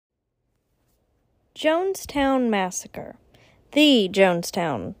Jonestown Massacre. The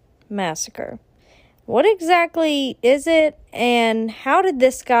Jonestown Massacre. What exactly is it, and how did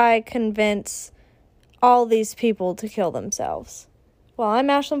this guy convince all these people to kill themselves? Well, I'm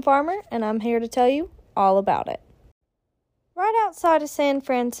Ashlyn Farmer, and I'm here to tell you all about it. Right outside of San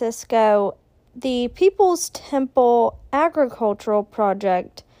Francisco, the People's Temple Agricultural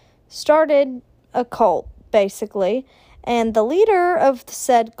Project started a cult, basically, and the leader of the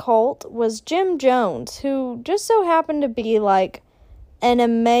said cult was Jim Jones, who just so happened to be, an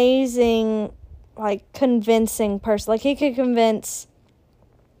amazing, convincing person. He could convince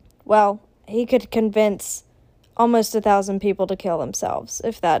almost 1,000 people to kill themselves,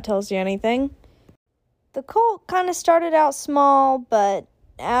 if that tells you anything. The cult kind of started out small, but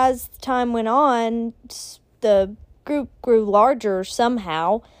as time went on, the group grew larger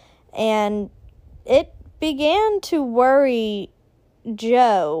somehow, and it began to worry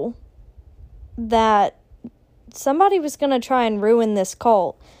Joe that somebody was going to try and ruin this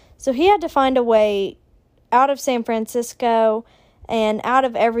cult. So he had to find a way out of San Francisco and out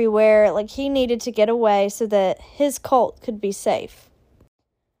of everywhere. He needed to get away so that his cult could be safe.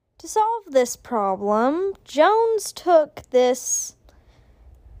 To solve this problem, Jones took this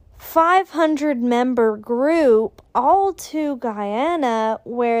 500-member group all to Guyana,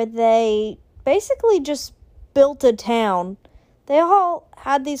 where they basically just built a town. They all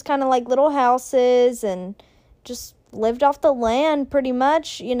had these kind of little houses and just lived off the land pretty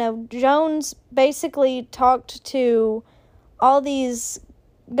much. Jones basically talked to all these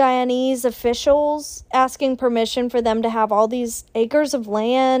Guyanese officials, asking permission for them to have all these acres of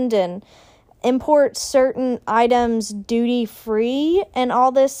land and import certain items duty-free and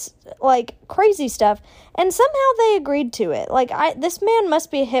all this, crazy stuff. And somehow they agreed to it. This man must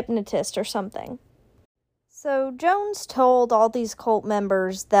be a hypnotist or something. So Jones told all these cult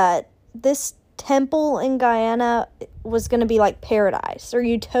members that this temple in Guyana was going to be like paradise or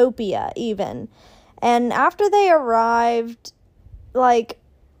utopia even. And after they arrived,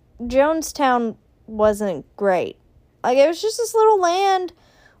 Jonestown wasn't great. It was just this little land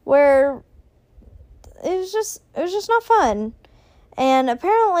where it was just not fun. And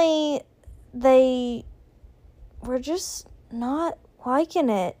apparently they were just not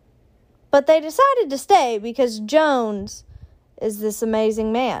liking it. But they decided to stay because Jones is this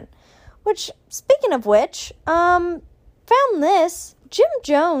amazing man. Which, speaking of which, found this. Jim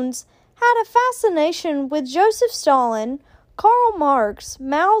Jones had a fascination with Joseph Stalin, Karl Marx,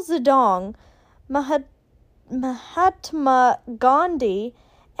 Mao Zedong, Mahatma Gandhi,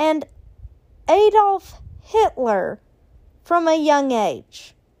 and Adolf Hitler from a young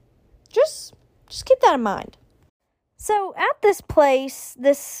age. Just keep that in mind. So at this place,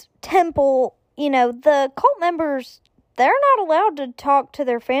 this temple, the cult members, they're not allowed to talk to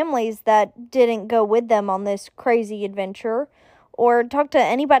their families that didn't go with them on this crazy adventure or talk to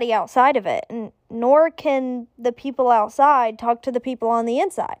anybody outside of it, and nor can the people outside talk to the people on the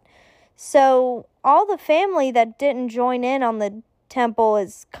inside. So all the family that didn't join in on the temple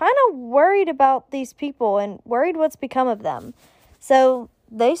is kind of worried about these people and worried what's become of them. So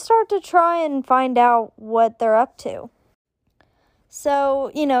they start to try and find out what they're up to. So,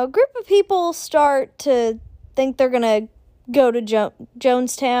 a group of people start to think they're going to go to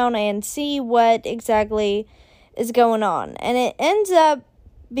Jonestown and see what exactly is going on. And it ends up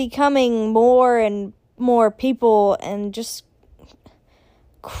becoming more and more people and just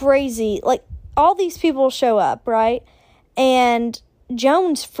crazy. All these people show up, right? And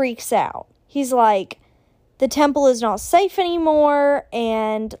Jones freaks out. He's like, the temple is not safe anymore,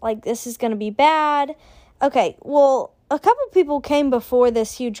 and, this is going to be bad. Okay, well, a couple people came before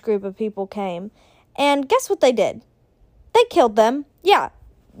this huge group of people came, and guess what they did? They killed them. Yeah,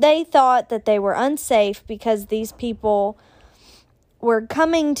 they thought that they were unsafe because these people were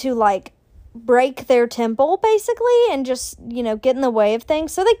coming to, break their temple, basically, and just, get in the way of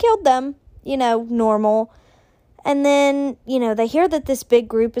things. So they killed them, normal. And then, they hear that this big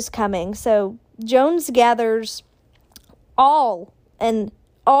group is coming. So Jones gathers all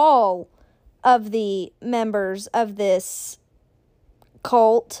of the members of this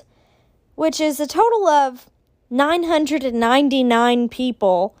cult, which is a total of 999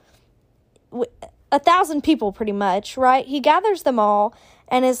 people, 1,000 people pretty much, right? He gathers them all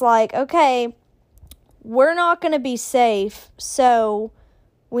and is like, okay, we're not going to be safe, so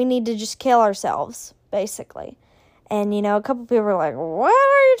we need to just kill ourselves, basically. And, a couple people are like, what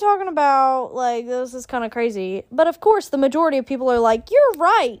are you talking about? This is kind of crazy. But, of course, the majority of people are like, you're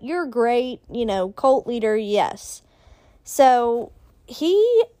right, you're great, cult leader, yes. So,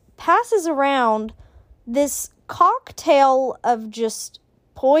 he passes around this cocktail of just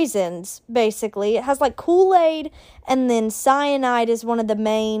poisons, basically. It has, like, Kool-Aid, and then cyanide is one of the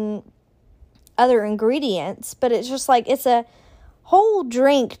main other ingredients. But it's just, like, it's a whole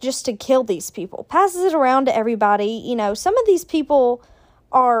drink just to kill these people. Passes it around to everybody. You know, some of these people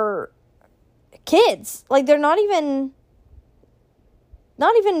are kids. Like, they're not even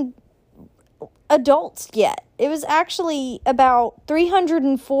adults yet. It was actually about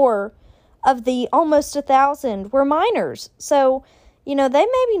 304 of the almost 1,000 were minors. So, you know, they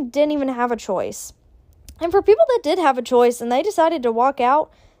maybe didn't even have a choice. And for people that did have a choice and they decided to walk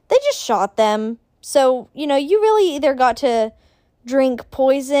out, they just shot them. So, you know, you really either got to drink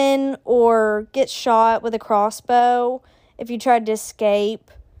poison or get shot with a crossbow if you tried to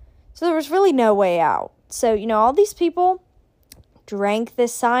escape. So there was really no way out. So, you know, all these people drank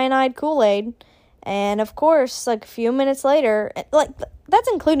this cyanide Kool-Aid. And, of course, like, a few minutes later, like, that's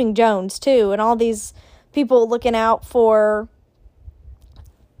including Jones, too, and all these people looking out for,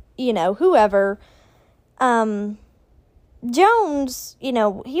 you know, whoever. Jones, you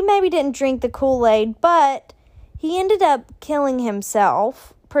know, he maybe didn't drink the Kool-Aid, but he ended up killing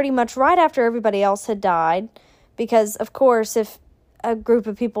himself pretty much right after everybody else had died. Because, of course, if a group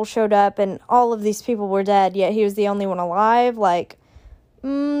of people showed up and all of these people were dead, yet he was the only one alive, like,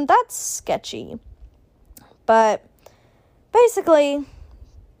 that's sketchy. But basically,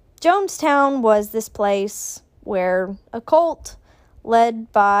 Jonestown was this place where a cult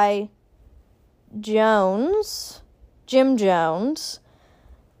led by Jim Jones,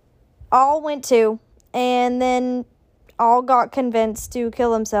 all went to, and then all got convinced to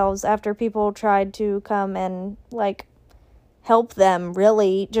kill themselves after people tried to come and, like, help them,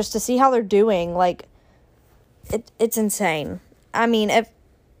 really, just to see how they're doing. Like, it's insane. I mean,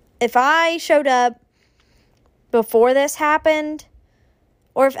 if I showed up before this happened,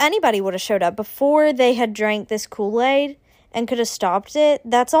 or if anybody would have showed up before they had drank this Kool-Aid and could have stopped it,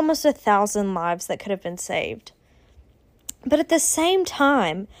 that's almost 1,000 lives that could have been saved. But at the same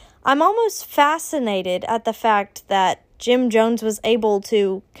time, I'm almost fascinated at the fact that Jim Jones was able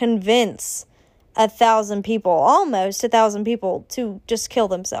to convince 1,000 people, almost 1,000 people, to just kill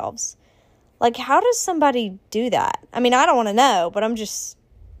themselves. Like, how does somebody do that? I mean, I don't want to know, but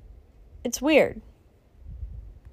it's weird.